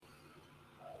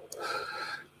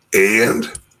And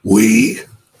we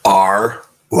are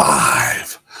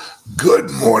live. Good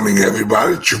morning,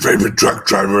 everybody. It's your favorite truck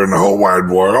driver in the whole wide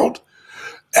world,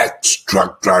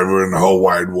 ex-truck driver in the whole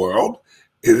wide world.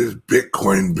 It is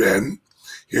Bitcoin Ben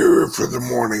here for the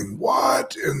morning.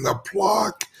 What in the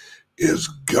block is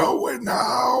going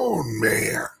on,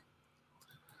 man?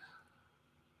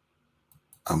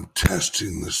 I'm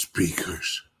testing the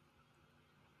speakers.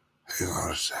 Hang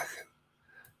on a second.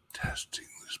 Testing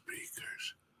the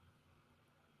speakers.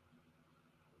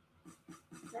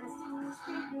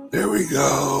 There we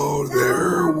go.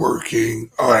 They're working.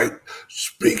 All right.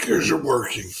 Speakers are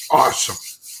working. Awesome.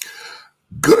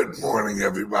 Good morning,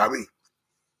 everybody.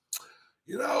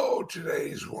 You know,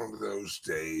 today's one of those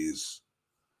days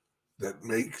that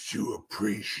makes you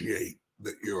appreciate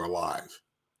that you're alive.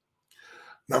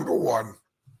 Number one,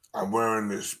 I'm wearing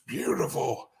this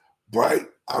beautiful, bright,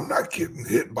 I'm not getting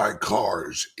hit by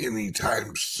cars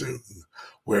anytime soon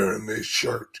wearing this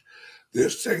shirt.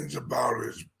 This thing's about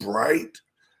as bright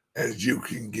as you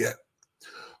can get.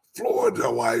 Florida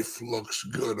life looks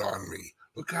good on me.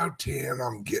 Look how tan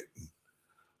I'm getting.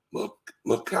 Look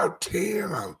how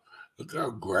tan look how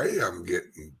gray I'm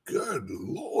getting. Good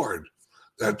Lord.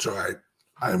 That's right.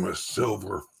 I'm a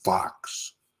silver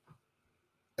fox,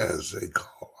 as they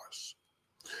call us.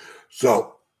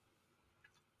 So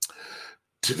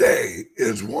today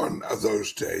is one of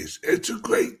those days. It's a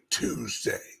great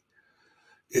Tuesday.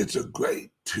 It's a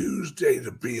great Tuesday to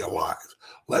be alive.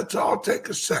 Let's all take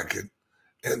a second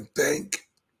and thank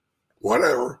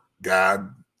whatever,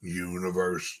 God,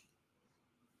 universe,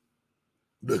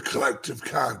 the collective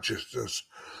consciousness,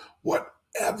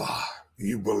 whatever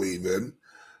you believe in.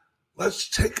 Let's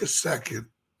take a second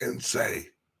and say,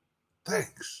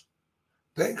 thanks.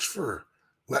 Thanks for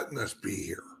letting us be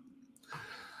here.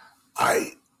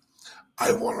 I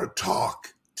want to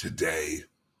talk today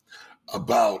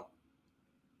about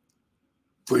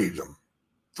freedom,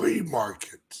 free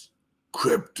markets,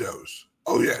 cryptos.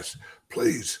 Oh, yes,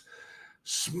 please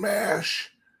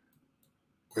smash.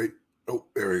 Wait, oh,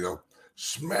 there we go.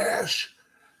 Smash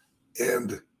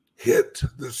and hit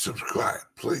the subscribe.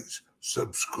 Please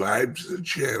subscribe to the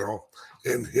channel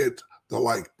and hit the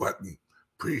like button.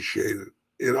 Appreciate it.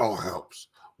 It all helps.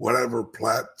 Whatever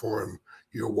platform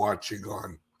you're watching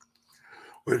on.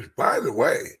 Which, by the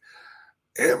way,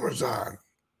 Amazon,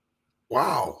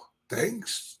 wow,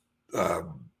 thanks.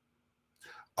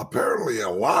 Apparently, a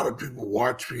lot of people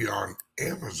watch me on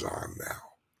Amazon now.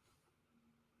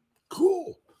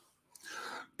 Cool.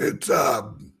 It's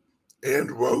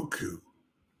and Roku,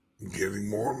 getting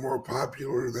more and more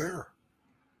popular there.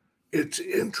 It's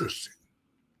interesting.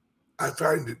 I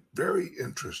find it very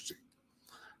interesting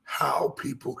how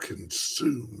people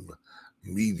consume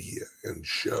media and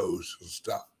shows and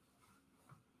stuff.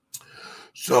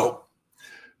 So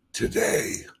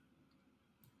today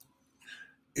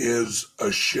is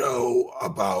a show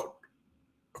about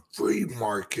free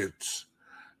markets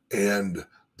and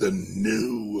the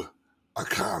new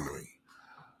economy,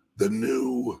 the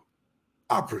new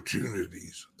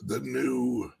opportunities, the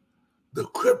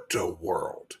crypto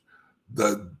world,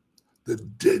 the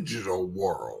digital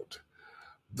world,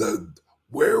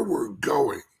 where we're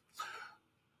going.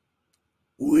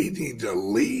 We need to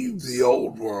leave the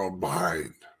old world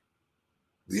behind.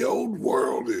 The old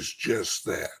world is just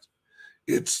that.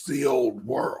 It's the old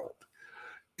world.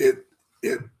 It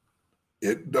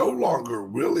no longer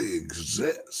really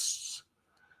exists.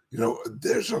 You know,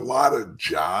 there's a lot of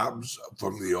jobs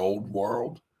from the old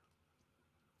world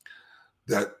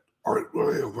that aren't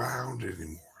really around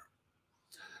anymore.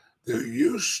 There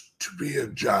used to be a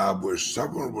job where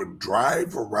someone would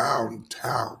drive around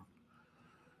town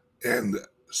and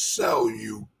sell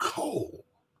you coal.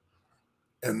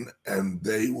 And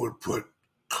they would put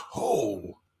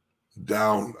coal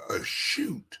down a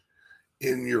chute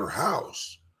in your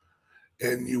house,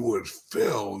 and you would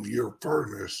fill your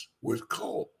furnace with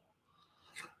coal.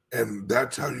 And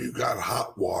that's how you got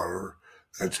hot water.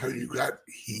 That's how you got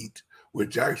heat,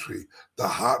 which actually the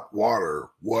hot water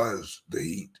was the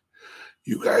heat.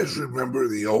 You guys remember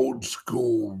the old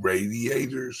school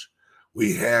radiators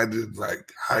we had in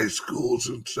like high schools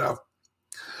and stuff?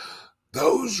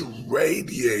 Those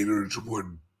radiators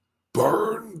would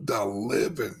burn the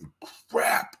living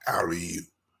crap out of you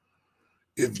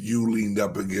if you leaned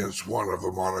up against one of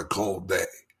them on a cold day.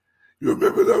 You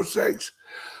remember those things?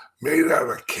 Made out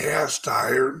of cast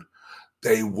iron.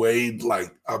 They weighed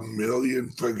like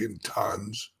 1,000,000 friggin'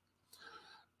 tons.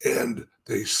 And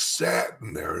they sat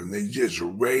in there and they just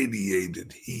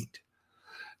radiated heat.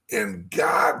 And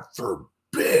God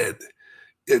forbid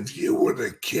if you were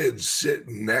the kid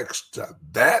sitting next to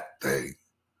that thing.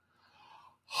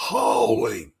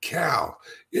 Holy cow.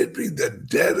 It'd be the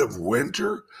dead of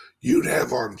winter. You'd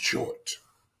have on shorts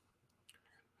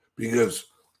because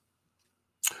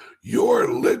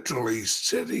you're literally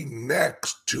sitting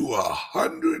next to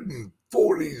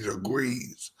 140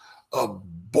 degrees of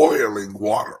boiling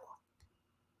water.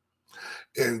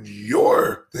 And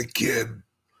you're the kid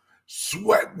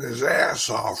sweating his ass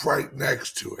off right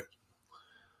next to it.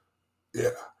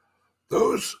 Yeah,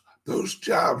 those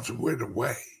jobs went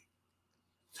away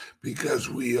because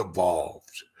we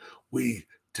evolved.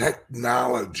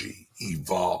 Technology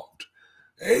evolved.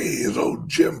 Hey, is old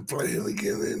Jim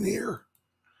Flanagan in here?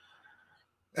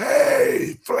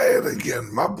 Hey,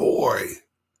 Flanagan, my boy.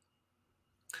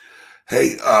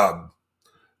 Hey,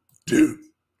 dude,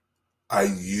 I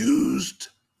used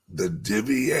the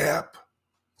Divvy app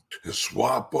to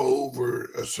swap over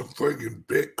some friggin'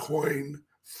 Bitcoin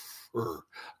for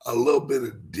a little bit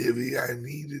of Divvy I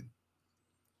needed.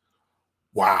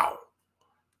 Wow,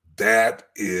 that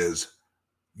is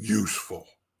useful.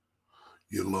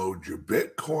 You load your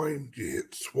Bitcoin, you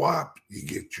hit swap, you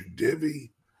get your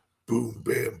Divvy, boom,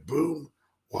 bam, boom,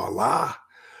 voila.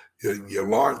 You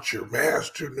launch your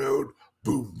masternode,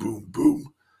 boom, boom,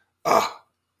 boom.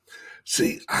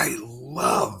 See, I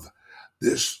love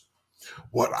this.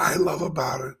 What I love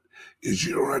about it is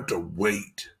you don't have to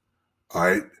wait, all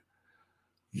right?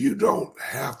 You don't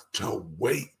have to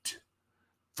wait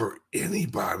for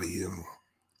anybody.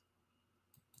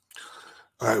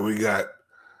 All right, we got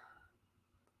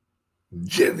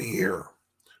Jenny here.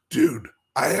 Dude,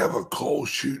 I have a coal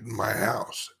chute in my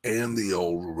house and the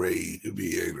old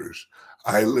radiators.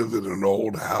 I live in an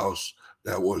old house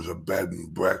that was a bed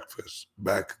and breakfast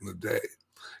back in the day.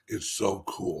 It's so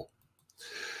cool.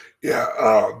 Yeah,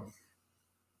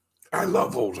 I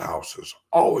love old houses.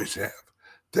 Always have.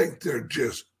 Think they're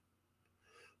just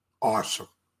awesome.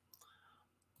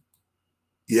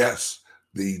 Yes,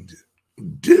 the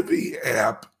Divvy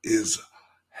app is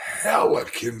hella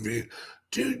convenient.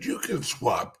 Dude, you can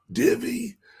swap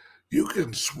Divvy. You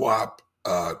can swap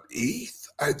ETH,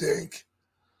 I think.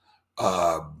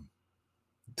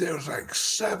 There's like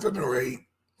 7 or 8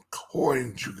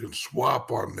 coins you can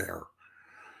swap on there.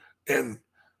 And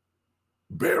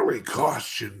barely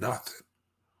costs you nothing.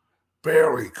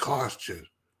 Barely costs you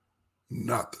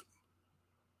nothing.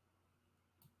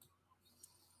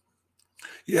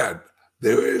 Yeah,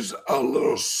 there is a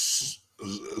little slippage,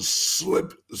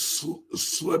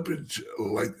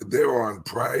 like they're on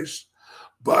price,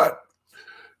 but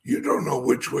you don't know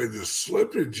which way the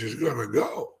slippage is going to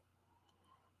go.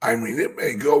 I mean, it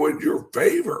may go in your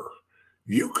favor.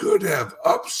 You could have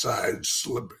upside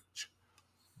slippage.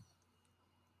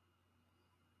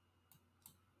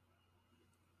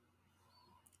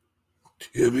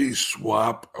 Divvy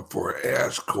swap for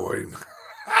AssCoin.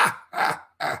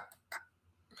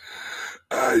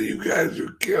 You guys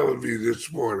are killing me this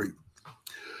morning.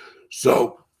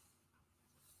 So,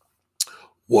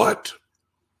 what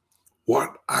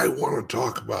I want to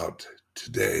talk about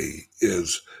today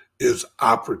is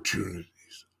opportunities.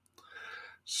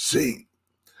 See,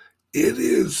 it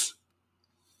is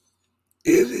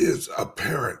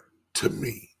apparent to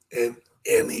me and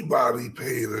anybody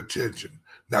paying attention.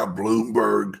 Now,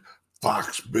 Bloomberg,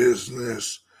 Fox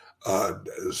Business,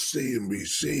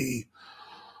 CNBC,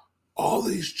 all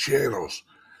these channels,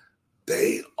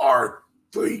 they are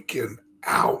freaking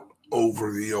out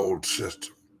over the old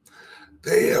system.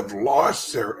 They have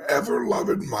lost their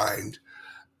ever-loving mind.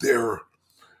 Their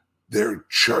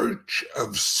church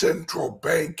of central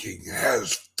banking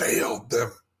has failed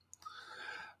them.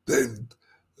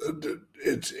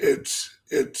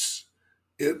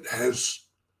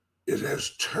 It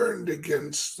has turned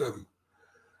against them.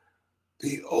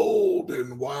 The old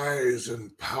and wise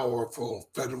and powerful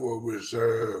Federal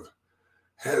Reserve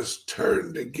has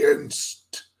turned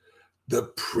against the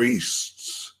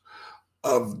priests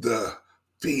of the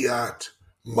fiat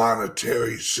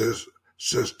monetary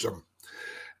system.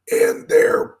 And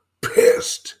they're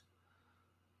pissed.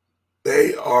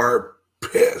 They are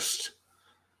pissed.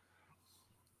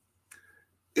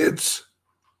 It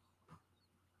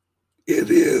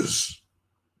is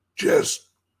just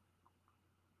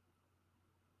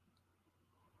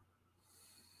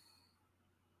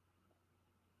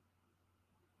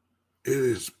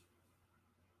they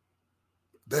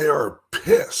are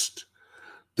pissed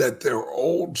that their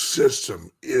old system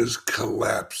is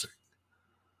collapsing.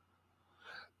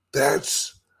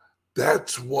 That's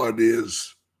what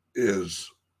is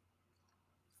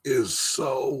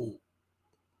so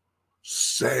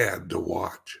sad to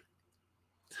watch.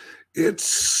 It's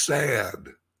sad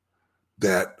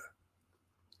that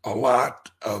a lot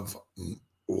of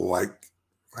like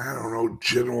I don't know,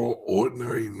 general,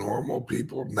 ordinary, normal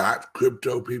people, not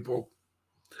crypto people.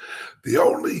 The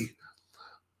only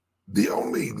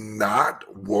not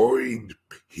worried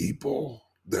people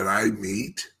that I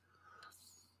meet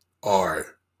are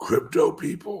crypto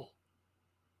people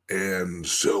and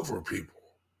silver people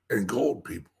and gold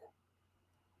people.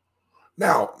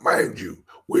 Now, mind you,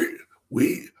 we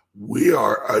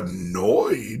are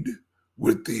annoyed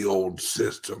with the old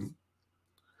system,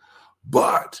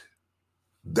 but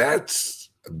that's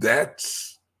it.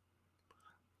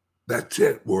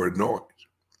 We're annoyed.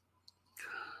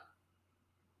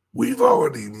 We've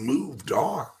already moved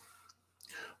on.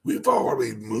 We've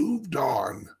already moved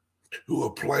on to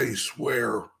a place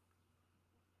where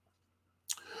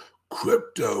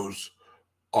cryptos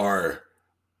are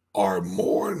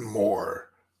more and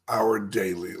more our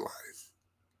daily life.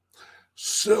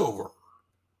 Silver,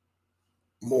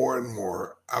 more and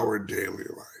more our daily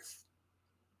life.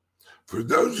 For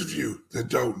those of you that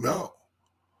don't know,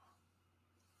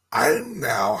 I'm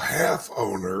now half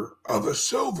owner of a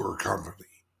silver company.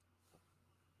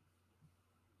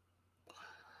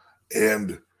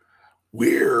 And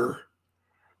we're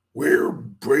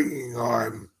bringing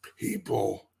on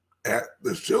people at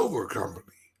the silver company.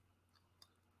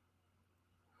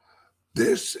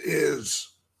 This is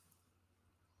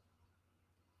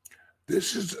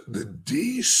the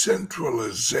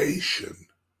decentralization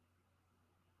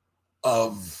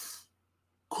of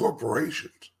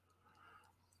corporations.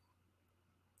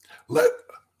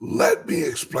 Let me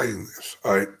explain this.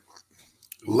 All right.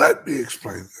 Let me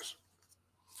explain this.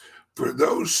 For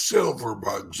those silver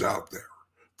bugs out there,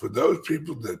 for those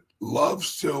people that love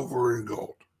silver and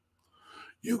gold,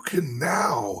 you can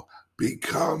now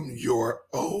become your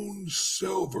own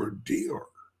silver dealer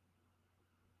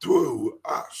through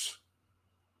us.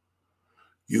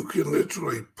 You can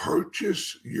literally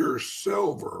purchase your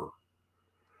silver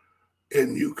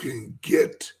and you can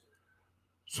get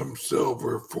some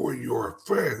silver for your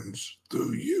friends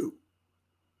through you.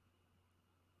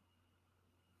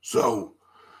 So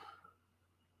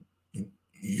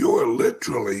you're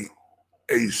literally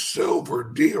a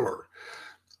silver dealer.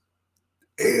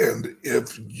 And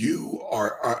if you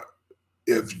are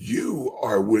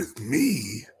with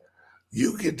me,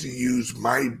 you get to use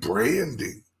my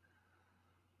branding,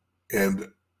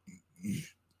 and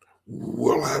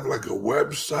we'll have like a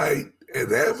website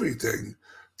and everything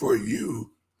for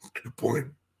you to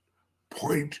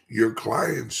point your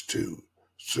clients to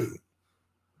soon.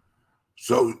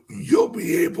 So you'll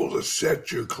be able to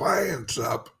set your clients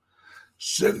up,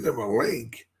 send them a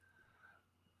link,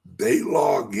 they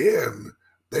log in,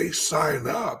 they sign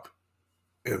up,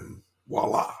 and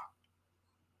voila,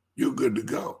 you're good to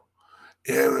go.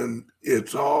 And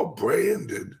it's all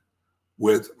branded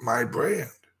with my brand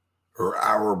or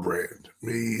our brand,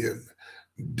 me and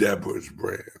Deborah's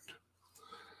brand.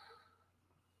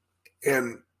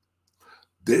 And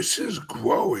this is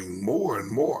growing more and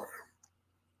more,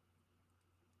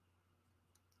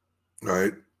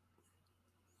 right?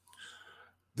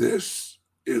 This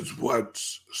is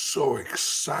what's so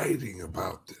exciting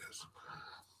about this.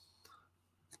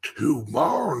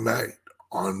 Tomorrow night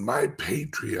on my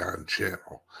Patreon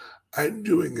channel, I'm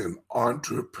doing an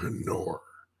Entrepreneur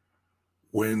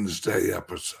Wednesday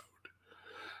episode.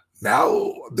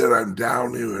 Now that I'm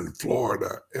down here in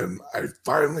Florida and I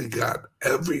finally got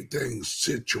everything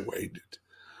situated,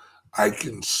 I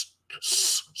can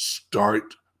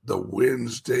start the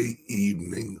Wednesday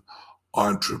evening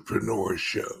entrepreneur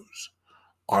shows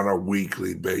on a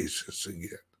weekly basis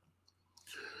again.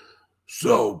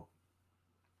 So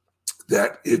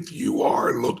that if you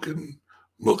are looking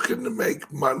to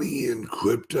make money in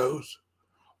cryptos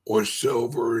or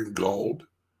silver and gold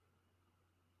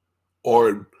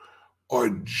or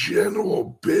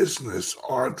general business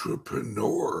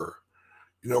entrepreneur,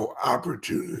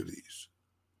 opportunities,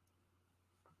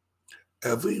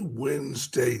 every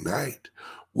Wednesday night,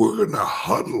 we're going to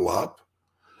huddle up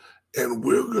and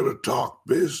we're going to talk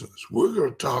business. We're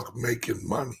going to talk making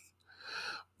money.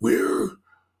 We're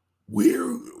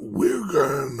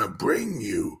going to bring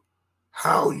you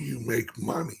how you make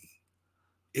money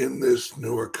in this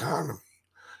new economy.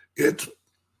 It's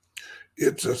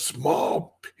a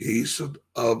small piece of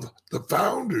the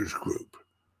founders group,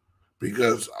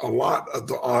 because a lot of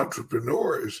the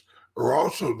entrepreneurs are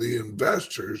also the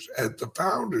investors at the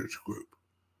founders group.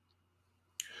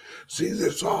 See,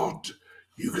 this all,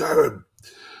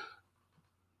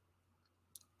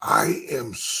 I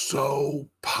am so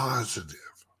positive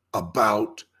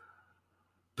about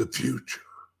the future.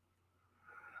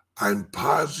 I'm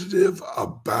positive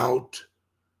about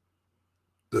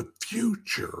the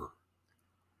future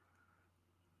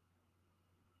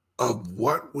of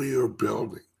what we are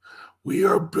building. We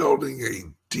are building a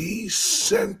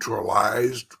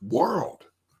decentralized world.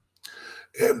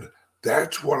 And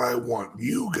that's what I want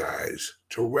you guys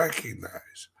to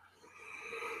recognize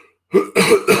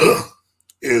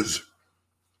is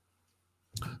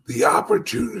the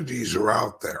opportunities are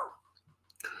out there.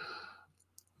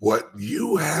 What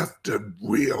you have to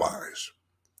realize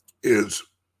is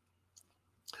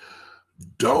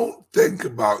don't think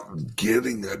about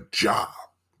getting a job.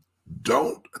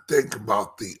 Don't think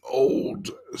about the old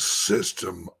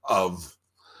system of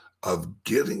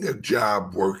getting a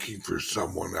job working for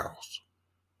someone else.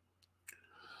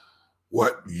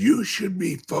 What you should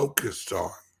be focused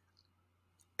on,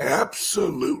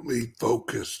 absolutely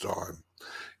focused on,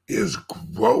 is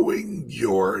growing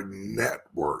your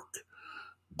network,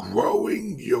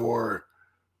 growing your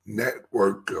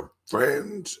network of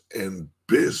friends and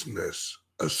business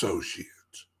associates.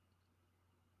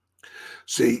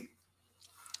 See,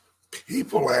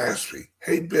 people ask me,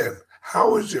 hey, Ben,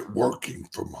 how is it working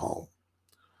from home?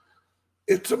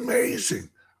 It's amazing.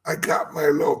 I got my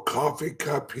little coffee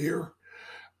cup here.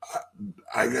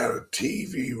 I got a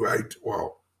TV right,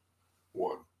 well,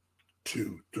 1,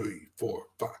 2, 3, 4,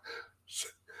 5,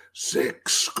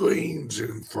 6 screens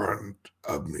in front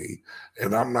of me.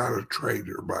 And I'm not a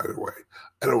trader, by the way.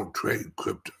 I don't trade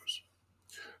cryptos.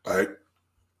 All right.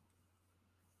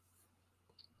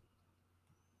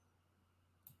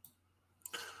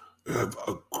 I have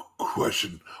a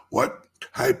question. What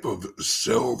type of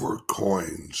silver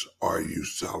coins are you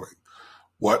selling?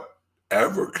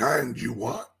 Whatever kind you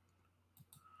want.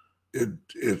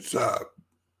 It's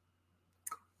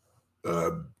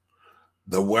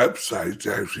the website's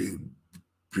actually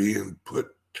being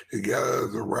put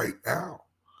together right now,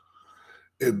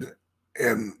 and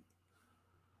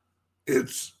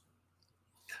it's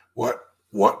what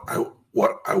I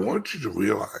want you to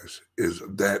realize is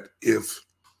that if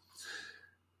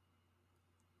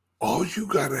all you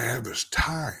got to have is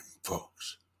time,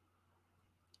 folks.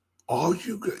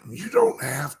 You don't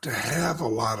have to have a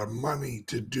lot of money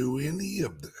to do any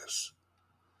of this.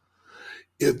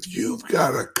 If you've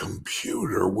got a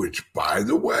computer, which by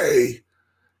the way,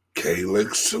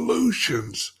 Calyx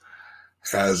Solutions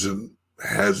has an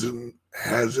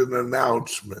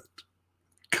announcement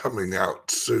coming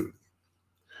out soon.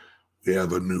 We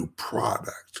have a new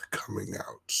product coming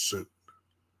out soon.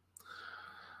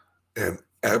 And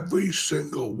every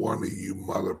single one of you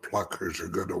mother pluckers are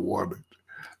going to want it.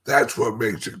 That's what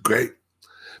makes it great.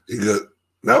 Because,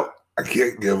 no, I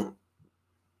can't give.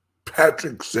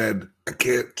 Patrick said I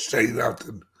can't say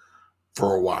nothing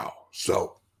for a while.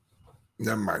 So,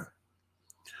 never mind.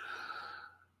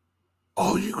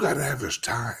 All you got to have is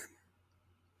time.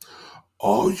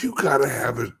 All you got to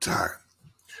have is time.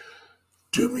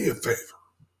 Do me a favor.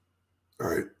 All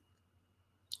right?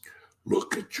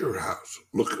 Look at your house.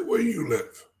 Look at where you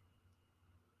live.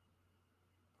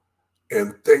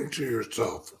 And think to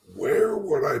yourself, where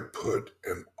would I put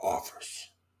an office?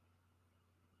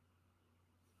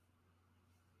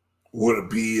 Would it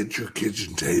be at your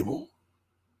kitchen table?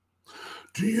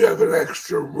 Do you have an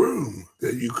extra room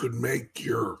that you could make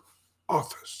your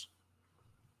office?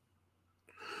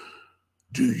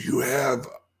 Do you have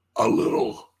a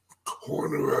little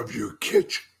corner of your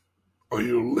kitchen or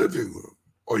your living room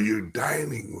or your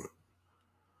dining room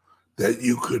that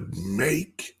you could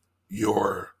make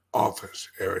your office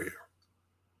area?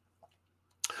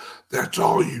 That's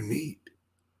all you need.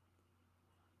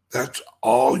 That's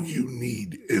all you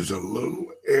need is a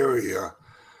little area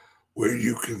where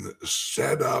you can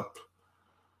set up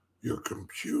your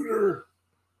computer,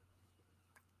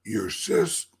 your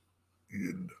system,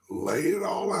 you lay it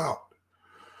all out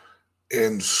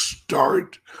and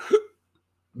start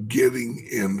getting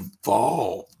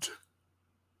involved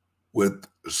with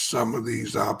some of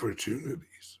these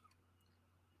opportunities.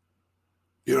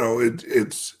 You know,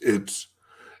 it's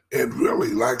and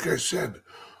really, like I said,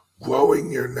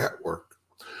 growing your network.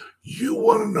 You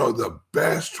want to know the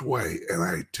best way, and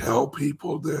I tell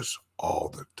people this all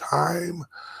the time,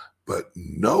 but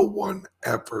no one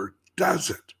ever does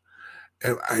it.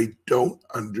 And I don't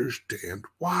understand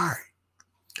why.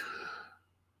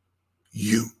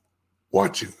 You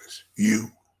watching this,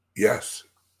 yes,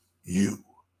 you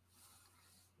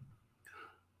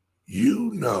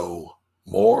know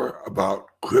more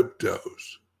about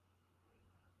cryptos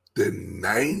than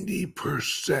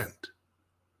 90%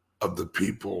 of the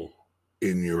people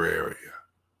in your area.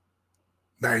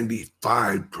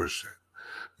 95%,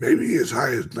 maybe as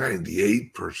high as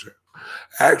 98%.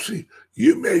 Actually,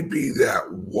 you may be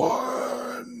that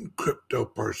one crypto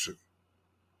person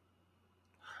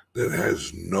that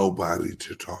has nobody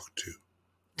to talk to.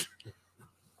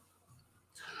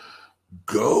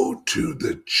 Go to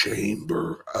the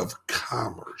Chamber of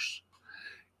Commerce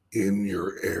in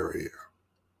your area.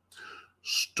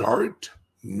 Start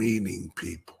meeting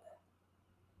people.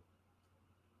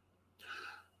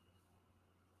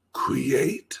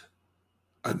 Create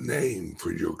a name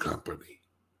for your company.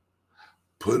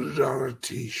 Put it on a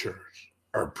t-shirt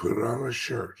or put it on a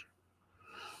shirt.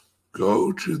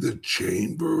 Go to the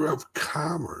Chamber of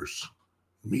Commerce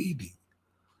meeting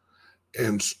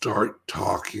and start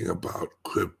talking about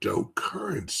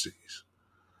cryptocurrencies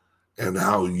and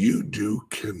how you do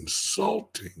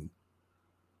consulting,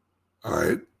 all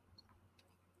right,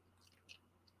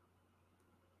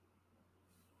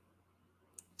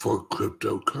 for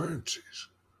cryptocurrencies.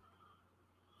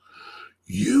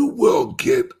 You will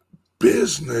get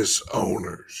business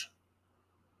owners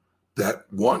that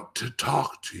want to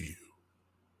talk to you,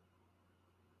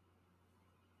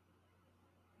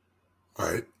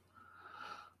 all right?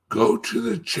 Go to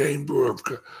the Chamber of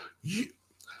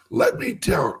let me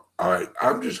tell, all right,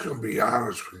 I'm just going to be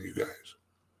honest with you guys.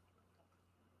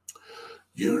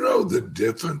 You know the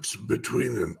difference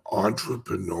between an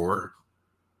entrepreneur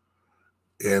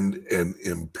and an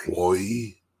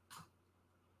employee?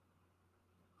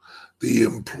 The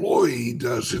employee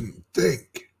doesn't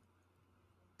think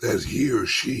that he or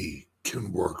she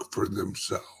can work for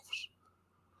themselves.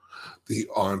 The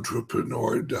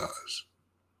entrepreneur does.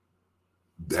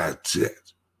 That's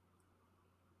it.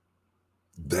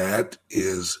 That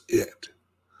is it.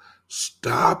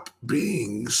 Stop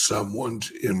being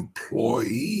someone's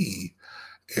employee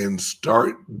and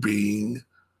start being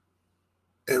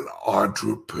an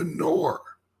entrepreneur.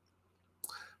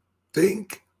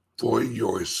 Think for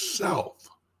yourself.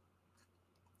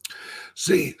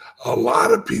 See, a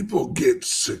lot of people get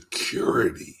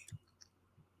security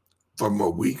from a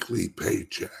weekly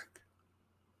paycheck.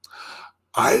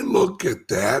 I look at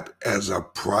that as a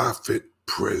profit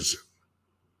prison.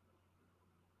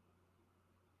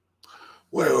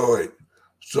 Wait.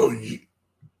 So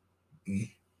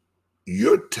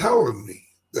you're telling me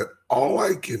that all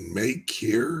I can make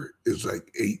here is like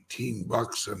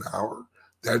 $18 an hour?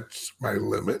 That's my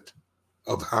limit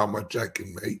of how much I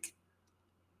can make?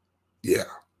 Yeah.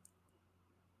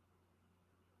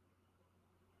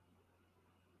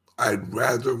 I'd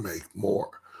rather make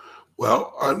more.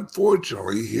 Well,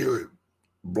 unfortunately, here at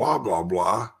blah, blah,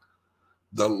 blah,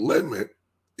 the limit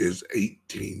is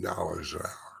 $18 an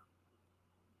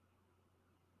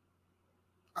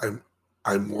hour.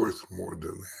 I'm worth more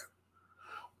than that.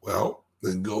 Well,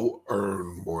 then go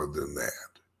earn more than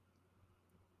that.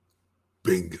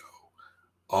 Bingo.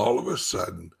 All of a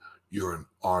sudden, you're an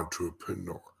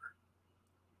entrepreneur.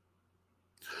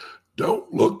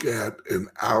 Don't look at an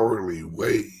hourly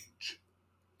wage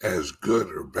as good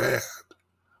or bad.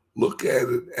 Look at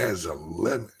it as a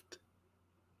limit.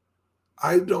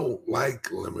 I don't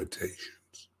like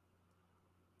limitations.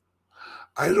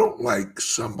 I don't like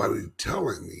somebody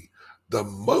telling me the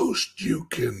most you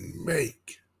can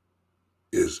make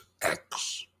is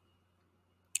X.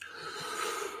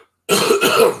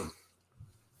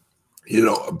 You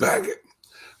know, back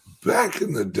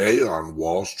in the day on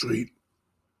Wall Street,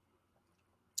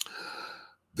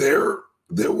 there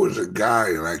was a guy,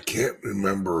 and I can't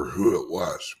remember who it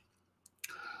was.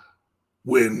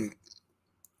 When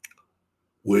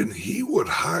he would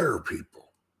hire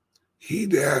people,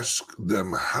 he'd ask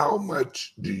them, how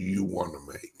much do you want to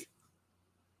make?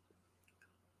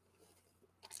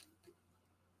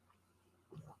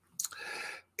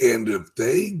 And if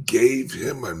they gave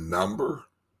him a number,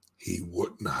 he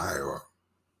wouldn't hire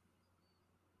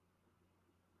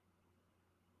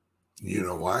them. You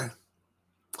know why?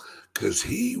 Because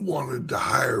he wanted to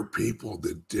hire people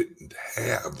that didn't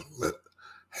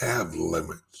have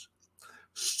limits,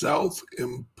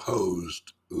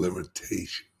 self-imposed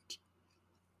limitations.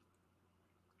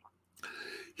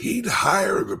 He'd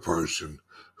hire the person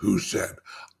who said,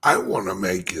 I want to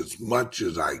make as much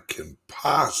as I can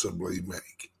possibly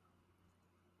make.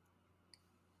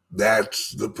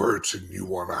 That's the person you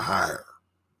want to hire.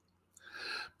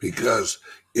 Because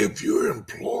if your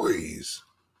employees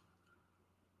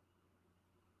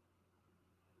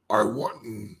are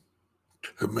wanting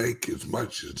to make as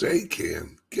much as they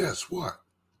can, guess what?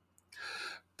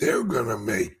 They're going to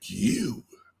make you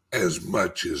as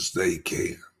much as they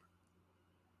can.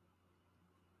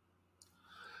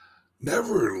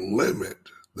 Never limit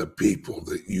the people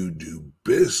that you do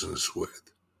business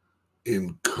with.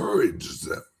 Encourage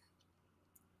them.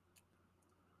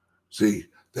 See,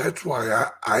 that's why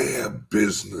I have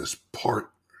business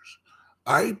partners.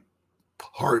 I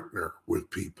partner with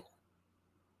people.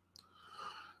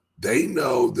 They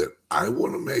know that I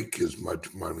want to make as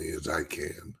much money as I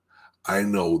can. I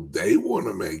know they want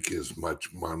to make as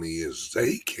much money as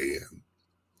they can.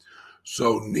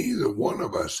 So neither one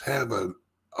of us have a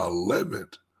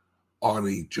limit on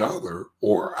each other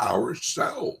or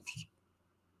ourselves.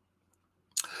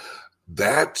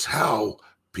 That's how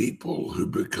people who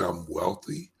become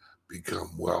wealthy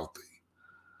become wealthy.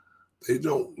 They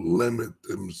don't limit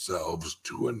themselves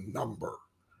to a number.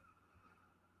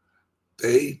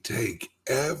 They take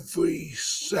every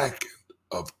second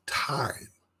of time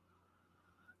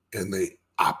and they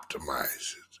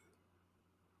optimize it.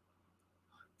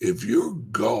 If your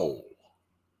goal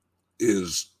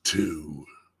is to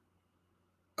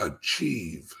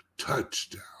achieve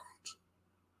touchdowns,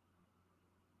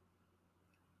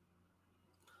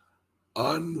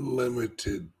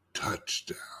 unlimited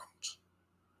touchdowns,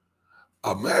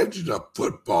 imagine a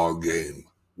football game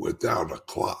without a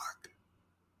clock.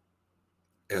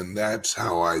 And that's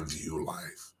how I view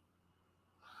life.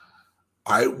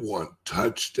 I want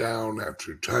touchdown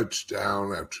after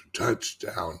touchdown after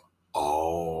touchdown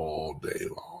all day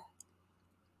long.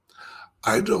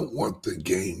 I don't want the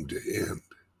game to end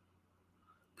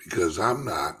because I'm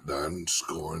not done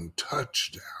scoring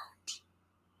touchdowns.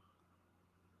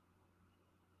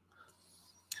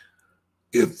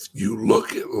 If you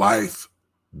look at life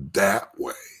that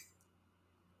way,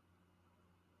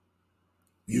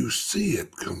 you see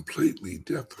it completely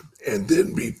different. And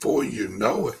then before you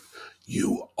know it,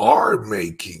 you are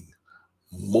making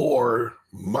more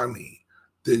money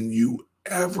than you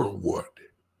ever would.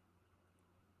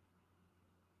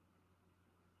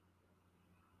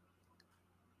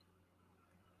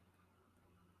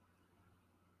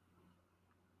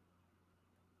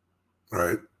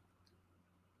 Right?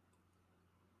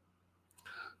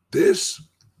 This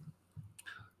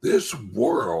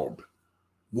world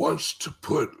wants to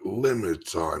put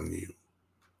limits on you.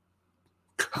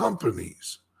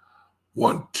 Companies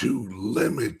want to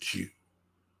limit you.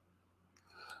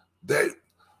 They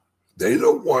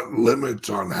don't want limits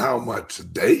on how much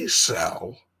they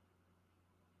sell.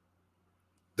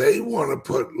 They want to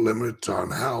put limits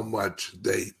on how much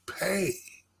they pay.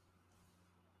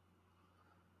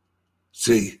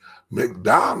 See,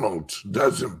 McDonald's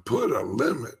doesn't put a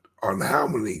limit on how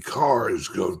many cars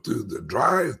go through the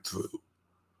drive-thru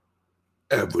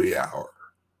every hour,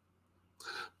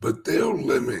 but they'll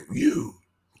limit you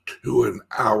to an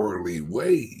hourly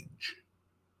wage.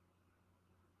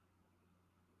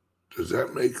 Does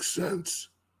that make sense?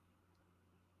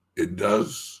 It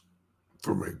does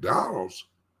for McDonald's,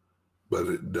 but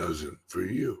it doesn't for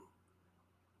you.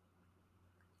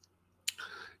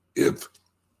 If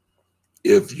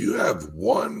you have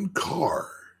one car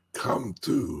come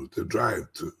through the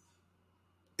drive-thru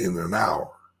in an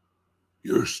hour,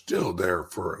 you're still there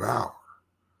for an hour.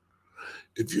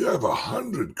 If you have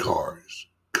 100 cars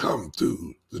come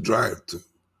through the drive-thru,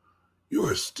 you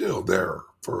are still there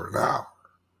for an hour.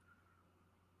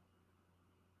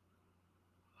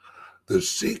 The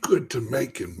secret to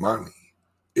making money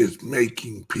is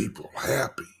making people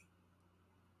happy.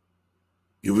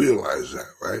 You realize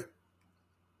that, right?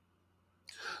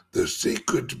 The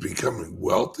secret to becoming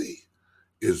wealthy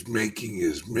is making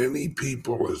as many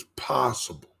people as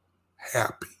possible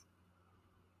happy.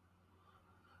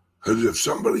 Because if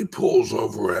somebody pulls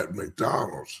over at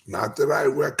McDonald's, not that I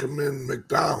recommend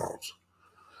McDonald's,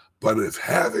 but if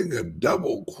having a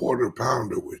double quarter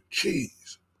pounder with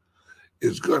cheese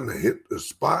is going to hit the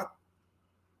spot,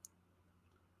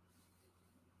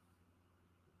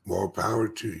 more power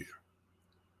to you.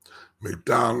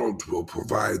 McDonald's will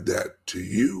provide that to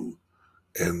you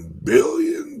and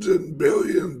billions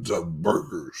of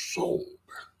burgers sold.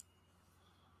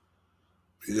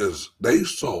 Because they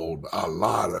sold a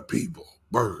lot of people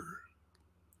burgers.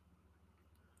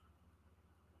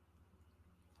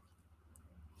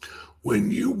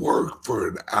 When you work for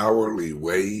an hourly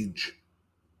wage,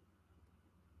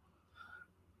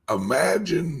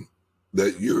 imagine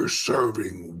that you're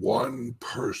serving one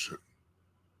person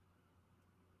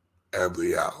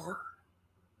every hour,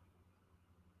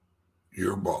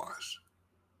 your boss.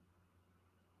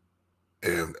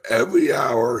 And every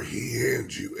hour he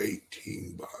hands you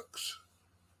 $18.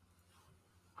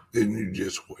 Then you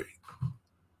just wait.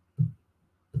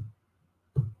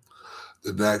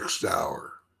 The next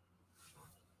hour,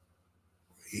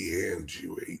 he hands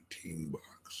you $18.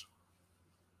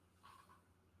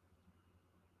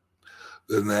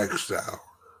 The next hour,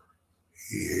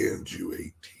 he hands you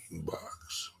 $18.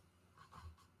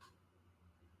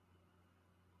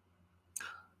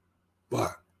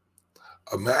 But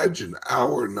imagine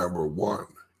hour number one,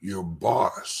 your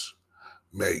boss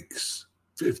makes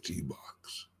 $50.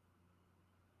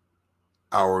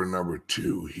 Hour number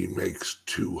 2, he makes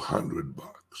 $200.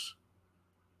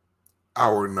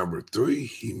 Hour number 3,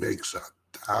 he makes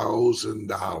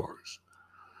 $1,000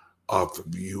 off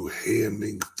of you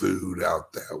handing food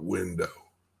out that window,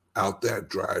 out that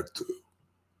drive-through.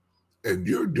 And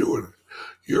you're doing it.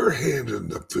 You're handing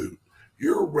the food.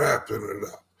 You're wrapping it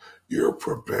up. You're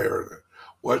preparing it.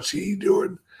 What's he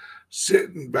doing?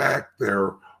 Sitting back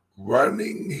there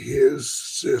running his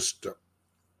system,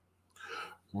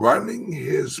 running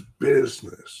his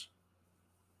business.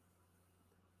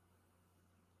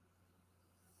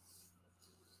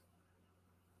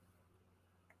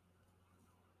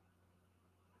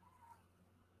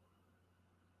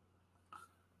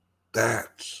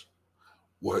 That's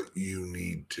what you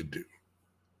need to do.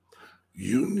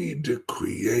 You need to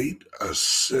create a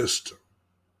system.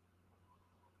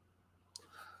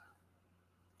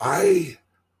 I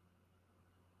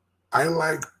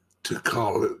like to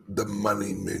call it the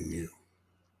money menu.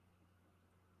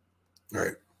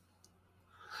 Right?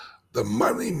 The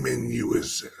money menu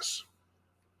is this.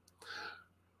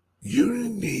 You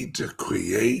need to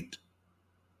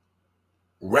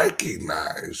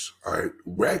recognize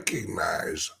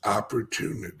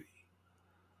opportunity.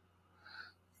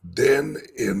 Then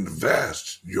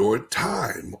invest your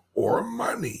time or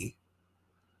money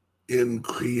in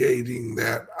creating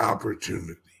that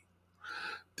opportunity.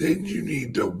 Then you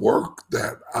need to work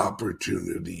that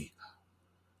opportunity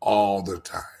all the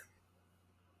time.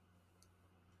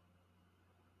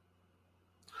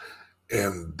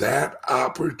 And that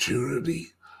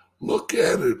opportunity, look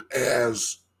at it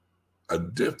as a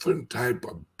different type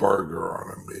of burger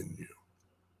on a menu.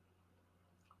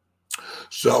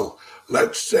 So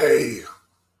let's say,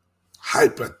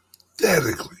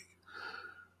 hypothetically,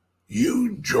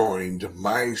 you joined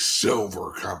my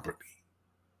silver company,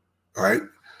 right?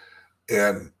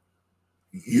 And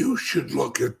you should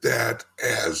look at that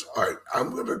as, all right,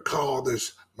 I'm going to call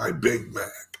this my Big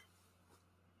Mac.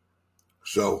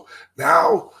 So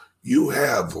now you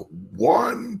have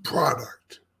one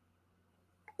product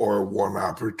or one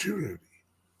opportunity,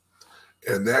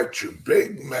 and that's your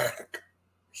Big Mac.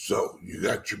 So you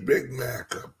got your Big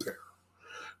Mac up there.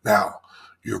 Now,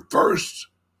 your first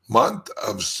month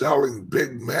of selling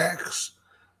Big Macs,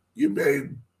 you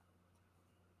made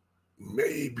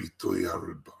maybe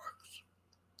 $300.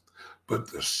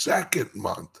 But the second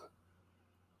month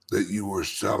that you were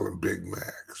selling Big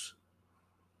Macs,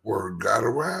 word got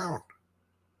around.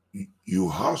 You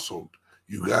hustled.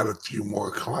 You got a few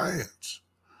more clients.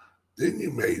 Then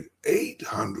you made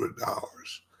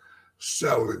 $800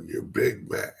 selling your Big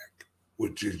Mac,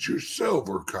 which is your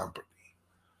silver company.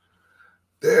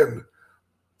 Then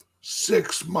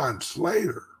 6 months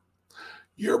later,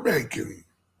 you're making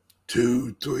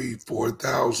 $2,000, $3,000,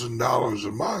 $4,000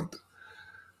 a month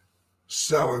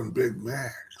selling Big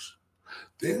Macs.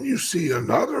 Then you see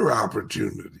another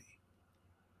opportunity,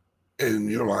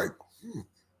 and you're like,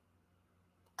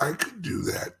 I could do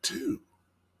that too.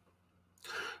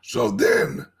 So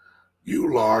then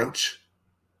you launch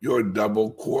your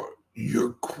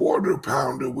your quarter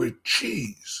pounder with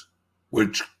cheese,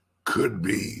 which could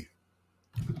be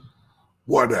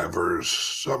whatever,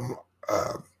 some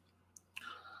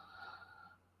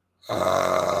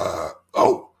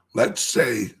let's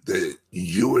say that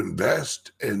you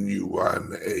invest and you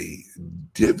run a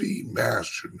Divvy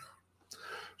Masternode.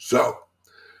 So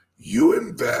you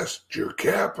invest your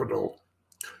capital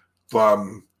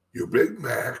from your Big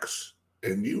Macs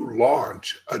and you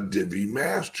launch a Divvy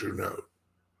Masternode,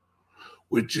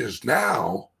 which is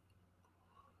now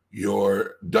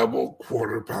your double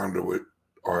quarter pounder with,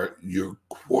 or your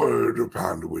quarter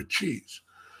pounder with cheese.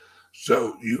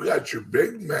 So you got your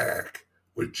Big Mac,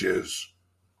 which is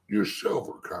your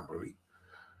silver company.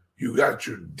 You got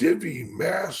your Divvy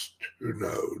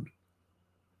Masternode,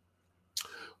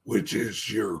 which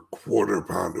is your quarter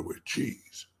pounder with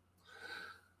cheese.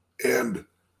 And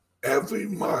every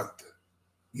month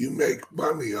you make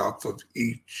money off of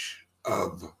each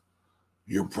of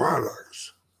your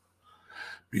products.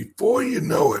 Before you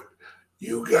know it,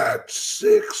 you got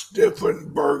 6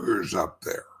 different burgers up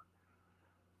there.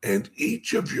 And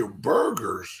each of your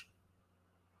burgers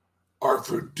are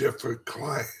for different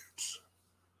clients.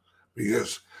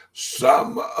 Because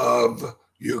some of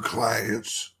your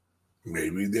clients,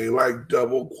 maybe they like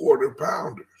double quarter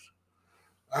pounders.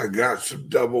 I got some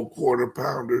double quarter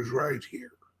pounders right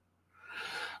here.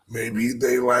 Maybe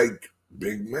they like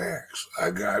Big Macs. I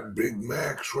got Big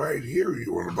Macs right here.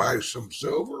 You want to buy some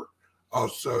silver? I'll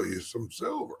sell you some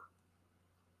silver.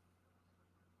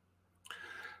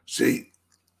 See,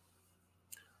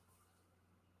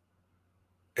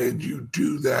 and you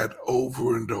do that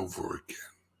over and over again.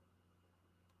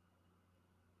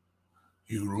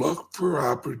 You look for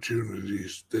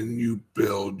opportunities, then you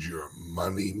build your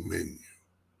money menu.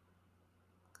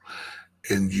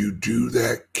 And you do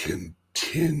that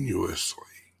continuously.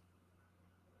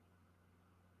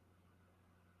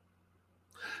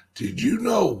 Did you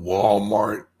know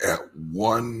Walmart at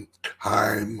one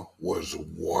time was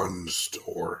one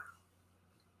store?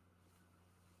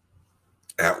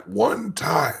 At one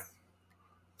time,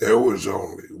 there was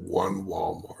only one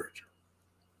Walmart.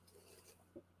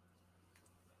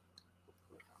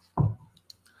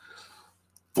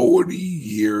 40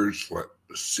 years,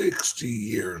 60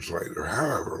 years later,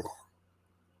 however long,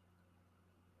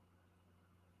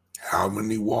 how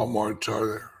many Walmarts are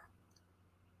there?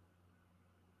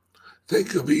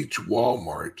 Think of each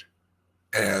Walmart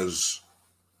as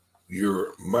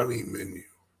your money menu.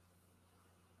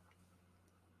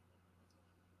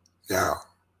 Now,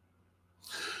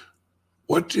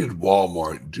 what did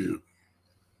Walmart do?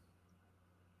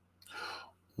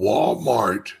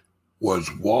 Walmart was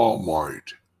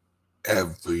Walmart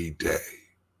every day.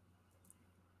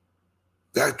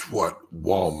 That's what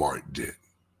Walmart did.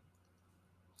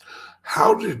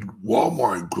 How did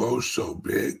Walmart grow so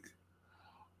big?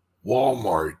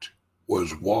 Walmart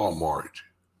was Walmart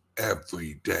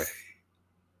every day.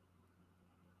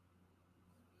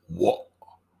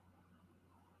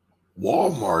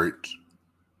 Walmart,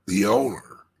 the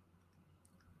owner,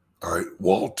 all right,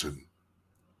 Walton,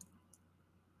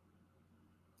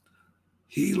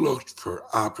 he looked for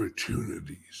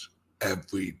opportunities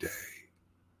every day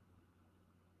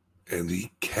and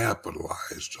he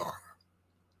capitalized on them.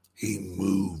 He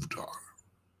moved on them.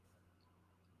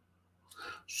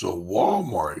 So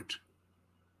Walmart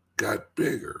got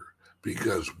bigger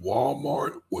because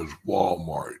Walmart was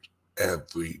Walmart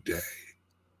every day.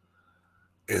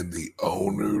 And the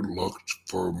owner looked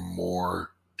for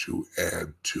more to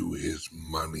add to his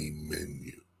money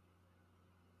menu.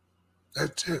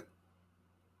 That's it.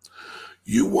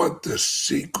 You want the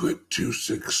secret to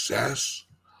success?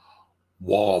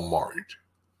 Walmart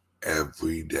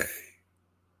every day.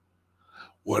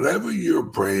 Whatever your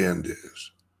brand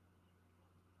is,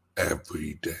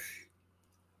 every day.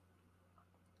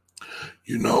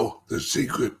 You know the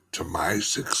secret to my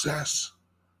success?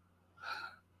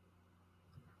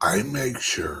 I make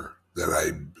sure that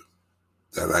I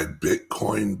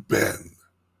Bitcoin Ben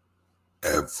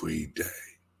every day.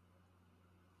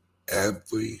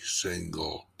 Every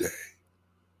single day,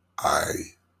 I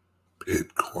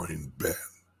Bitcoin Ben.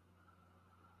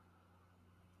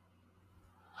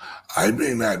 I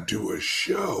may not do a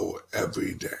show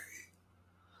every day,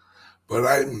 but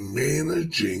I'm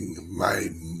managing my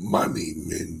money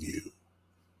menu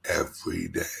every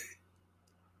day.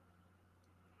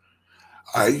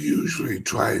 I usually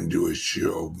try and do a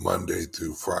show Monday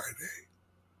through Friday.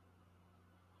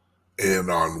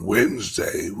 And on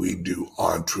Wednesday, we do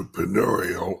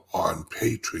Entrepreneurial on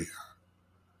Patreon.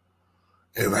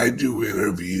 And I do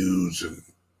interviews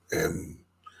and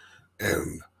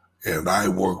I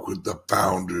work with the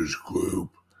Founders Group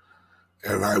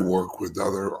and I work with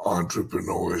other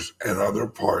entrepreneurs and other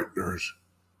partners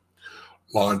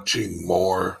launching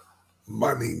more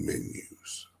money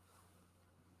menus.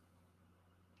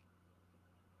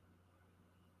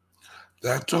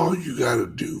 That's all you got to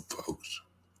do, folks.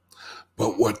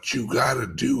 But what you got to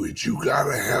do is you got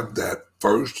to have that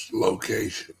first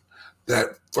location,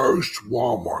 that first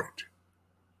Walmart.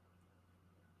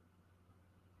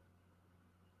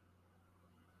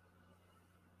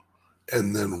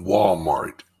 And then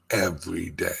Walmart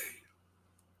every day.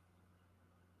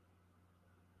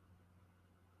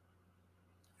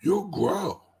 You'll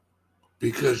grow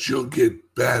because you'll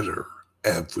get better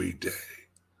every day.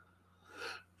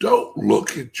 Don't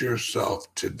look at yourself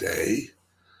today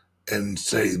and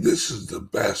say, this is the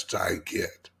best I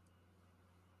get.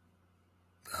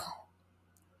 No.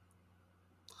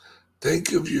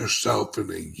 Think of yourself in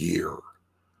a year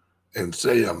and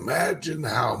say, imagine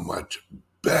how much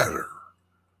better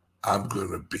I'm going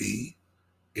to be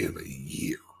in a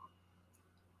year.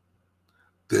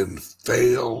 Then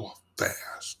fail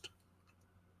fast.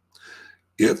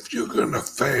 If you're going to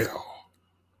fail,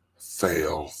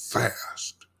 fail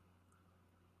fast.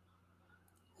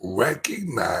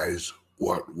 Recognize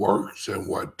what works and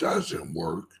what doesn't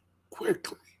work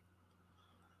quickly.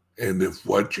 And if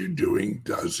what you're doing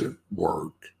doesn't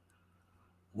work,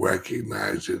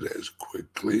 recognize it as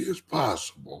quickly as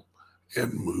possible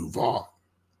and move on.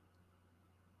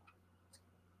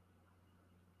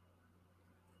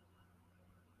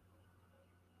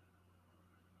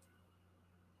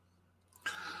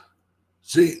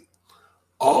 See,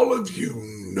 all of you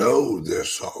know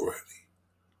this already,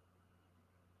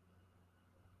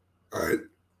 right?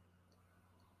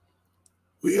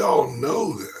 We all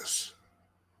know this,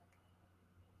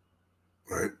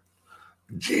 right?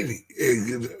 Genie,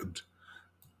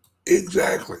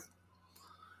 exactly.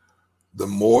 The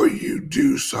more you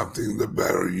do something, the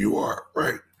better you are,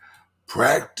 right?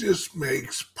 Practice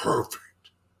makes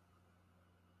perfect.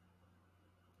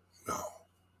 No.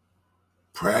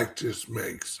 Practice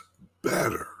makes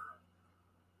better.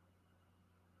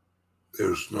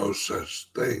 There's no such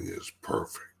thing as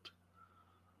perfect,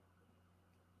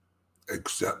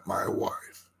 except my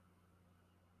wife.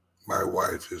 My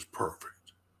wife is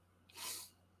perfect.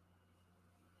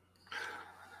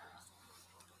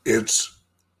 That's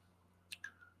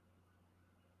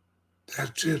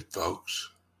it, folks.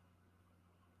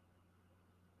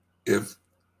 If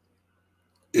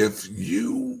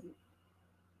you,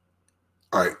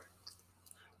 all right,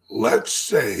 let's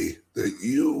say that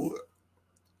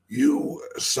you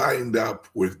signed up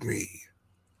with me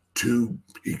to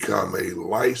become a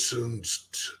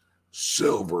licensed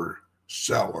silver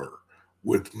seller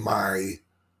with my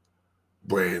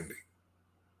branding.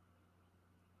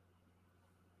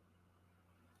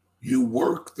 You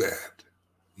work that.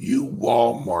 You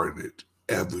Walmart it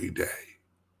every day.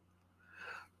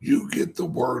 You get the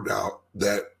word out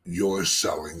that you're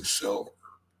selling silver,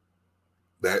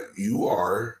 that you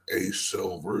are a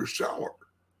silver seller,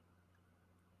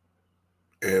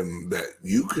 and that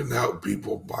you can help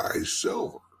people buy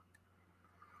silver.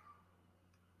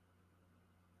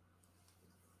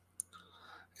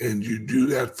 And you do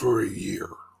that for a year.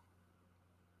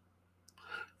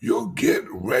 You'll get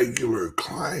regular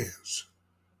clients.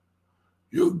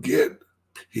 You'll get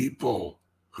people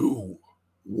who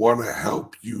want to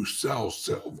help you sell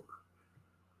silver.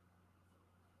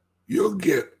 You'll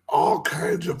get all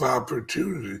kinds of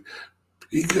opportunity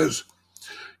because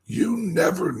you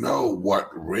never know what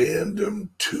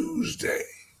random Tuesday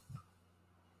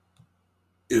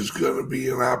is going to be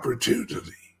an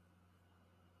opportunity.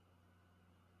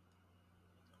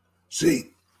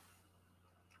 See,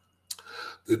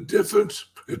 the difference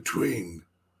between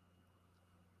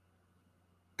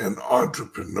an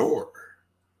entrepreneur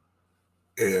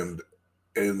and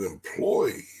an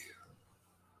employee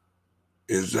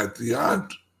is that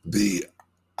the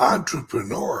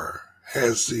entrepreneur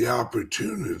has the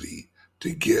opportunity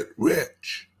to get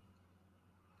rich.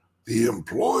 The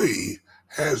employee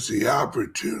has the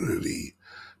opportunity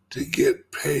to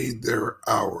get paid their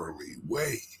hourly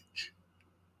wage,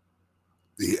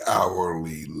 the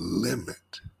hourly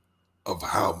limit of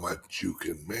how much you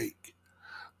can make.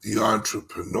 The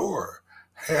entrepreneur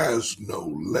has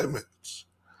no limits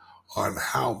on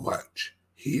how much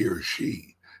he or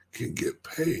she can get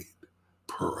paid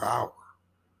per hour.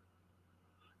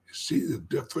 You see the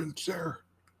difference there?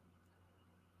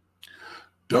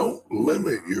 Don't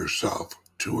limit yourself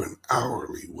to an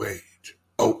hourly wage.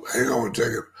 Oh, hang on a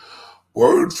second.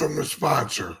 Word from the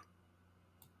sponsor.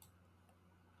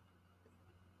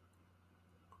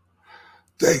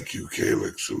 Thank you,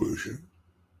 Calyx Solution.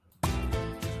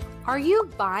 Are you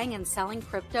buying and selling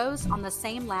cryptos on the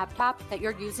same laptop that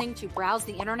you're using to browse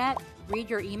the internet, read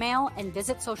your email, and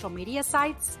visit social media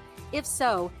sites? If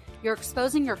so, you're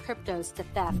exposing your cryptos to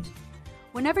theft.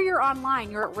 Whenever you're online,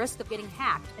 you're at risk of getting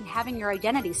hacked and having your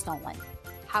identity stolen.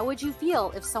 How would you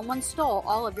feel if someone stole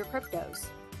all of your cryptos?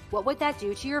 What would that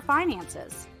do to your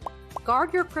finances?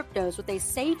 Guard your cryptos with a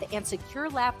safe and secure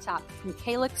laptop from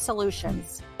Calyx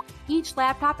Solutions. Each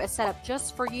laptop is set up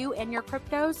just for you and your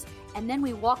cryptos, and then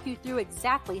we walk you through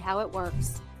exactly how it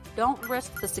works. Don't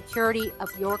risk the security of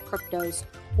your cryptos.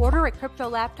 Order a crypto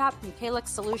laptop from Calyx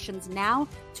Solutions now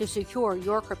to secure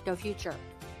your crypto future.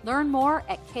 Learn more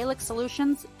at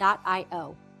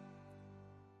calyxsolutions.io.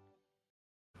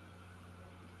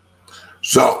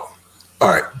 So, all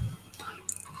right,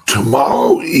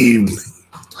 tomorrow evening,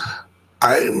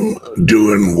 I'm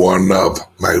doing one of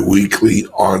my weekly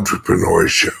entrepreneur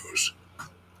shows.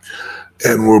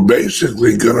 And we're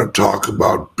basically going to talk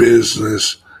about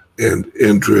business and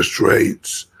interest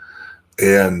rates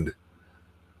and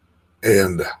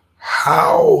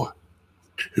how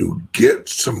to get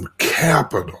some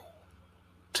capital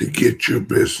to get your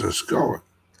business going.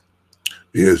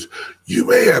 Because you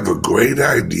may have a great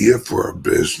idea for a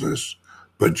business,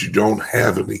 but you don't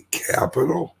have any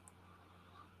capital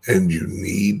and you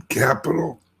need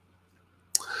capital.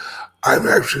 I'm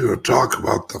actually going to talk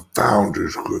about the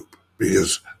Founders Group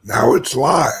because now it's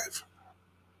live,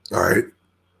 all right?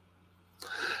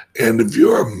 And if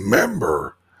you're a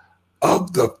member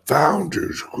of the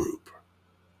Founders Group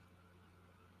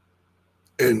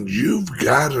and you've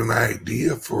got an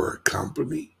idea for a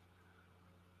company,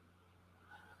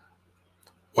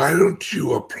 why don't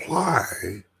you apply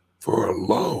for a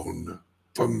loan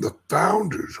from the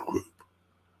Founders Group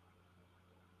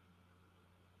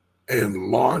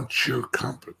and launch your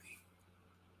company.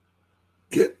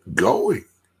 Get going.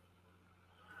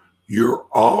 You're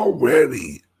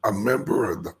already a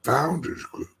member of the Founders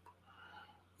Group.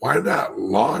 Why not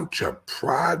launch a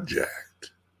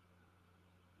project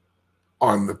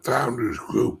on the Founders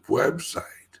Group website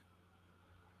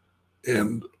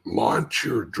and launch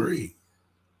your dream?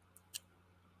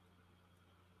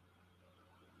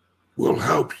 We'll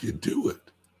help you do it.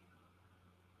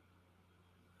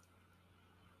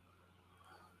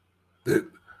 That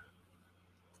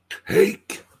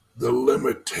take the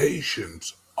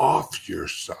limitations off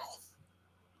yourself.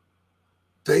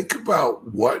 Think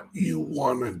about what you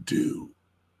want to do.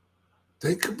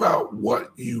 Think about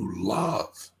what you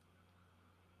love.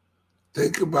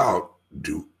 Think about,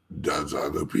 does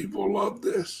other people love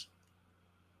this?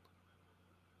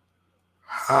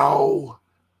 How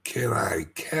can I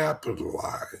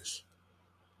capitalize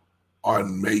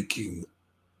on making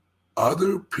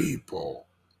other people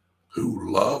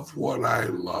who love what I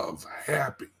love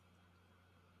happy?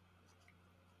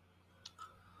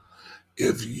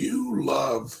 If you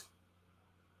love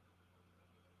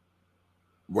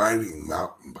riding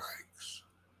mountain bikes,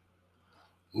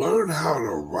 learn how to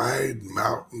ride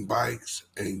mountain bikes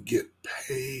and get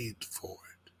paid for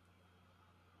it.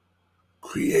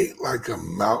 Create like a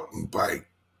mountain bike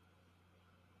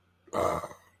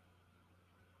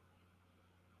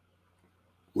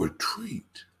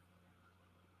retreat.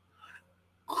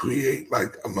 Create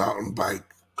like a mountain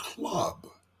bike club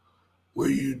where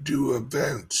you do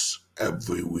events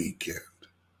every weekend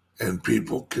and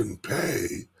people can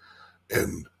pay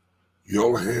and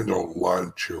you'll handle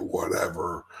lunch or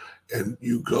whatever, and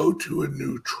you go to a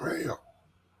new trail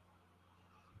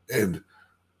and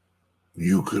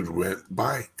you could rent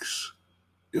bikes.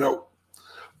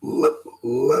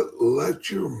 Let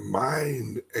your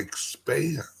mind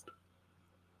expand.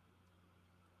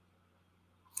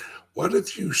 What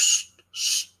if you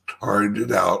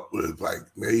started out with like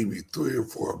maybe 3 or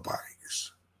 4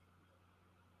 bikes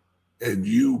and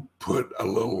you put a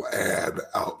little ad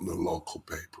out in the local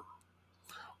paper,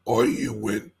 or you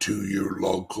went to your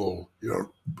local,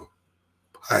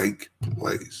 bike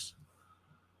place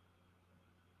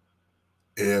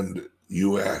and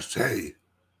you asked, hey,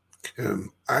 can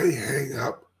I hang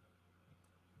up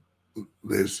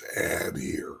this ad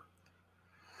here?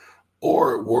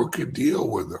 Or work a deal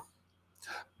with them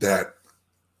that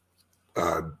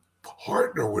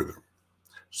partner with them.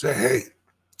 Say, hey,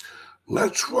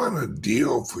 let's run a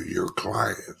deal for your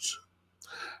clients.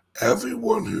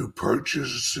 Everyone who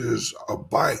purchases a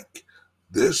bike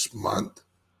this month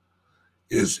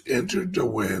is entered to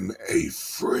win a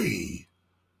free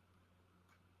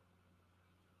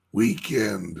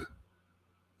weekend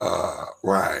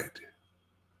ride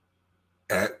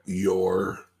at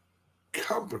your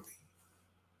company.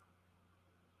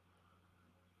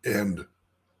 And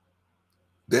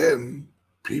then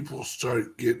people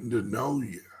start getting to know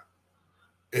you,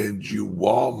 and you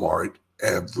Walmart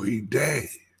every day.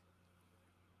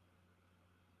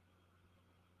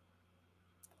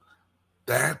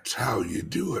 That's how you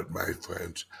do it, my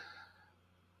friends.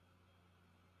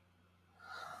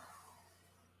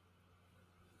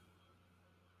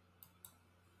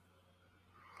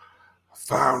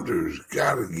 Founders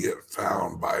got to get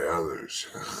found by others.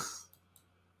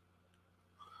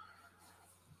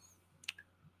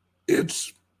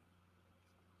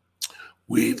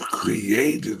 We've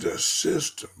created a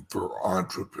system for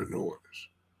entrepreneurs.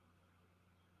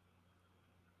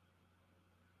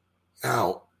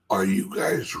 Now, are you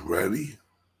guys ready?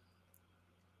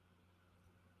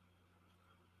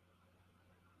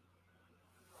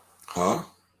 Huh?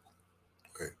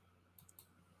 Okay.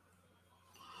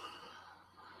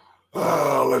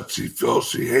 Let's see, Phil.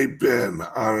 Hey, Ben,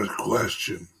 honest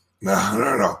question.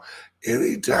 No.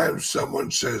 Anytime someone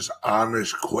says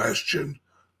honest question,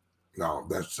 no,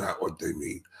 that's not what they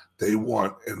mean. They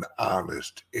want an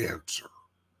honest answer.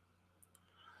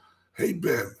 Hey,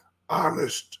 Ben,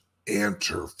 honest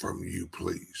answer from you,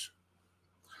 please.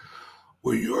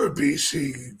 Will your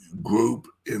VC group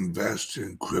invest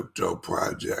in crypto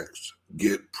projects,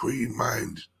 get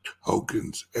pre-mined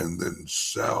tokens, and then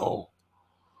sell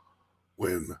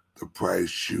when the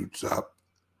price shoots up?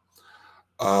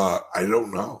 I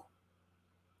don't know.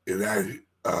 It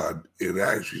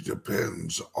actually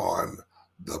depends on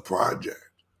the project.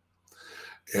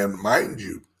 And mind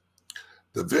you,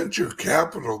 the venture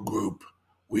capital group,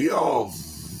 we all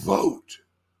vote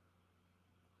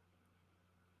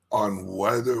on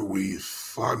whether we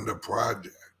fund a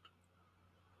project.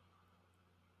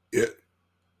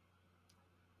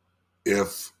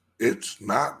 If it's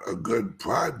not a good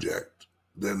project,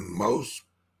 then most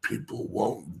people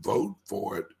won't vote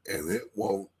for it and it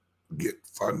won't get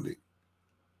funding.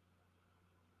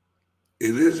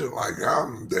 It isn't like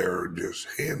I'm there just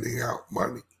handing out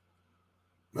money.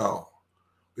 No,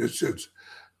 it's just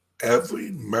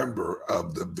every member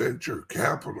of the venture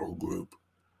capital group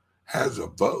has a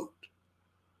vote.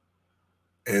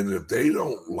 And if they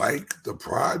don't like the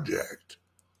project,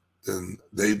 then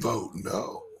they vote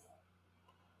no.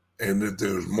 And if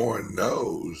there's more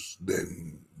no's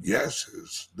than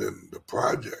yeses, then the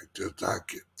project does not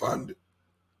get funded.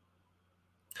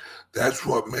 That's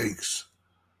what makes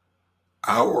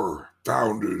our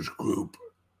Founders Group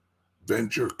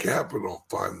venture capital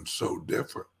fund so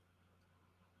different,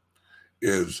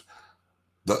 is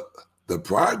the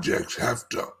projects have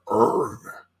to earn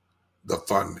the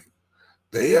funding.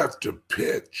 They have to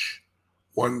pitch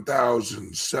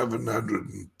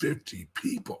 1,750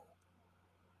 people.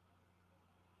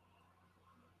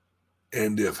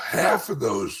 And if half of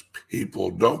those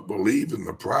people don't believe in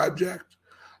the project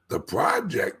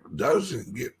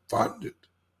doesn't get funded.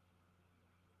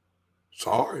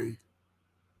 Sorry.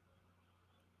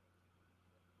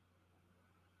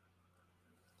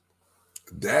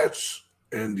 That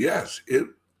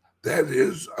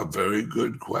is a very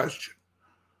good question.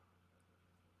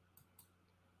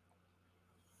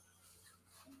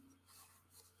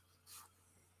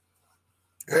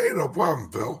 Hey, no problem,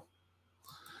 Phil.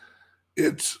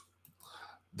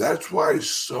 That's why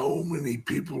so many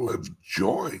people have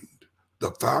joined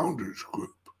the Founders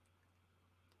Group.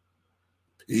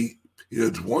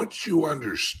 Because once you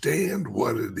understand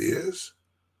what it is,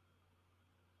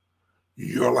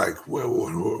 you're like,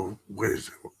 well, wait a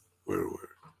second. Wait.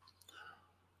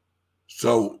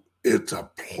 So it's a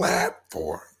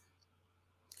platform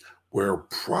where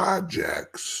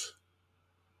projects,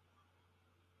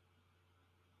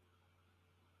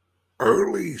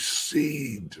 early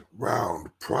seed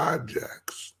round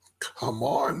projects, come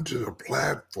onto the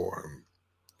platform.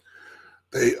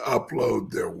 They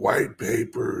upload their white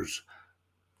papers,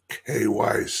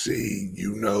 KYC,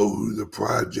 you know who the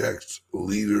project's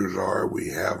leaders are. We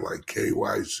have like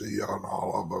KYC on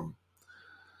all of them.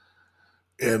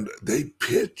 And they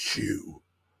pitch you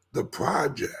the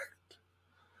project.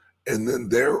 And then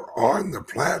they're on the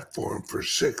platform for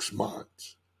 6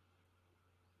 months.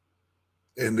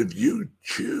 And if you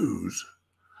choose,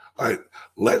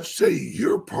 let's say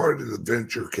you're part of the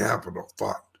venture capital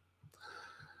fund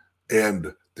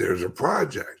and there's a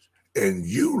project and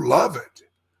you love it.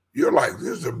 You're like,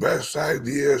 this is the best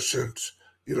idea since,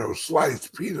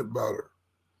 sliced peanut butter.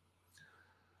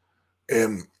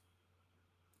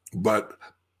 But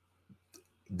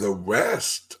the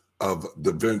rest of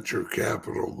the venture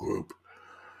capital group,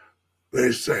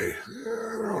 they say,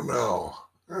 I don't know.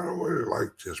 I don't really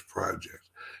like this project.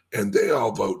 And they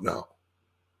all vote no.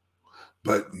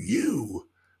 But you,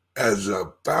 as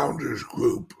a Founders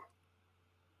Group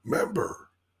member,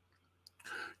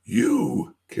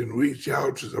 you can reach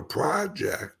out to the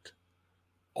project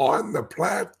on the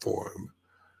platform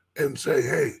and say,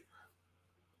 hey,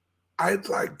 I'd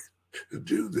like to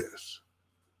do this.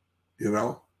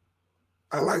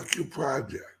 I like your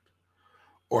project.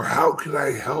 Or how can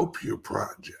I help your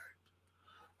project?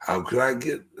 How can I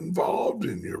get involved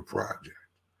in your project?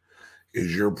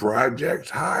 Is your project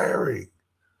hiring?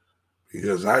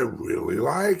 Because I really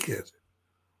like it.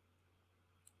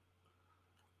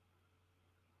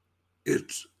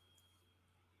 It's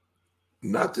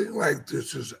nothing like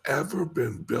this has ever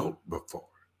been built before.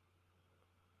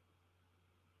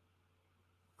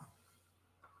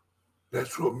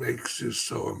 That's what makes this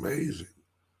so amazing.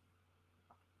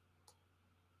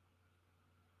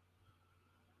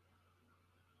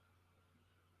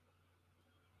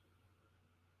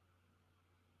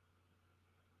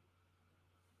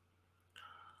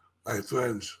 My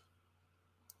friends,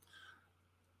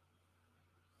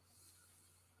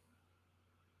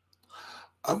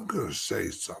 I'm going to say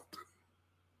something,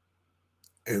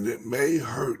 and it may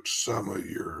hurt some of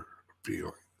your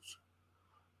feelings,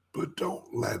 but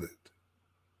don't let it.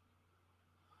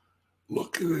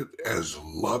 Look at it as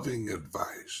loving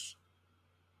advice.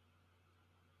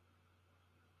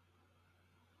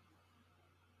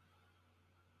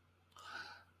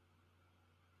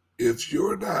 If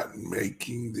you're not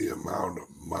making the amount of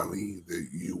money that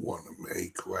you want to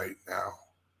make right now,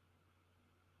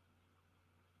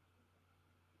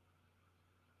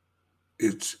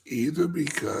 it's either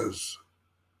because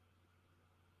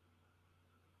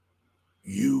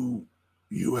you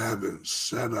haven't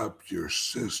set up your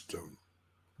system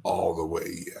all the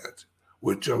way yet,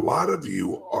 which a lot of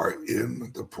you are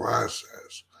in the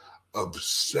process of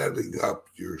setting up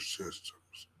your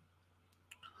systems.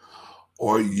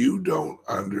 Or you don't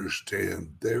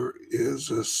understand there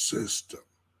is a system.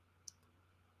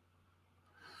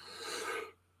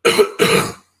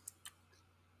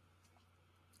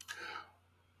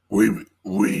 We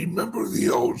remember the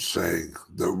old saying,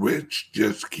 the rich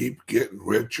just keep getting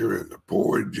richer and the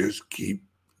poor just keep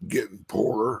getting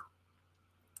poorer.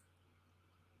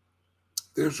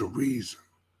 There's a reason.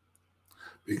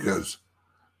 Because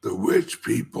the rich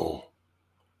people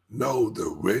know the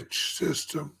rich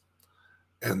system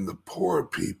and the poor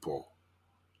people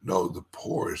know the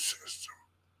poor system.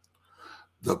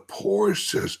 The poor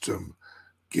system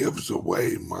gives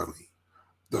away money.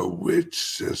 The rich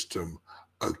system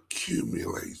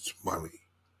accumulates money.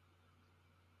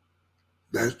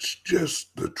 That's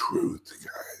just the truth,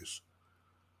 guys.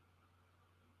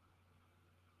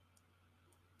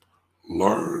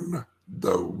 Learn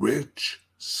the rich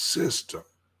system.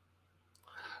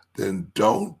 Then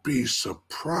don't be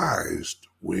surprised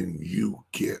when you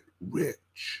get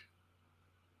rich.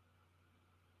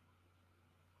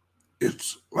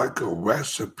 It's like a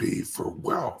recipe for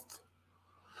wealth.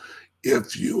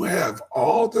 If you have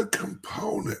all the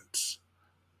components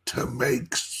to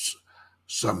make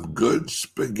some good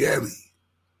spaghetti,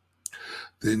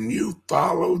 then you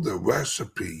follow the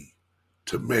recipe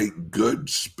to make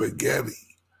good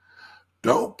spaghetti.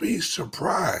 Don't be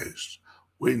surprised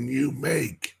when you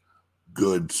make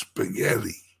good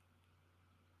spaghetti.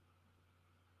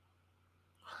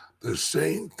 The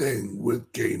same thing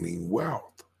with gaining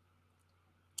wealth.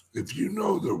 If you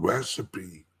know the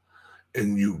recipe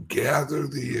and you gather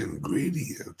the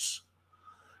ingredients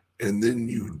and then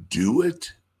you do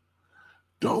it,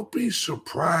 don't be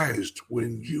surprised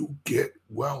when you get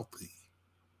wealthy.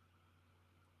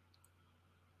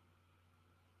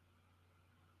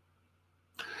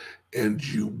 And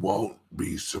you won't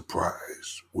be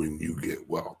surprised when you get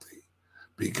wealthy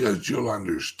because you'll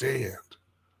understand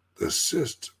the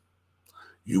system.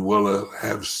 You will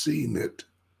have seen it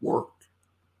work.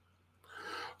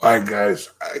 All right, guys,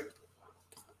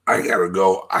 I gotta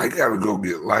go. I gotta go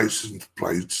get license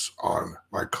plates on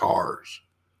my car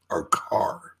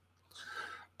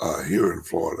here in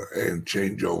Florida and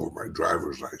change over my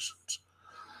driver's license.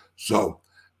 So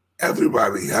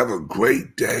everybody have a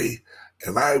great day,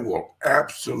 and I will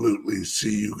absolutely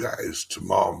see you guys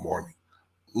tomorrow morning.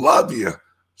 Love you.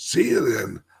 See you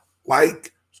then.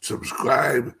 Like,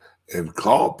 subscribe, and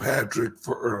call Patrick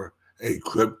for a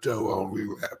crypto-only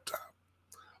laptop.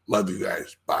 Love you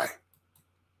guys. Bye.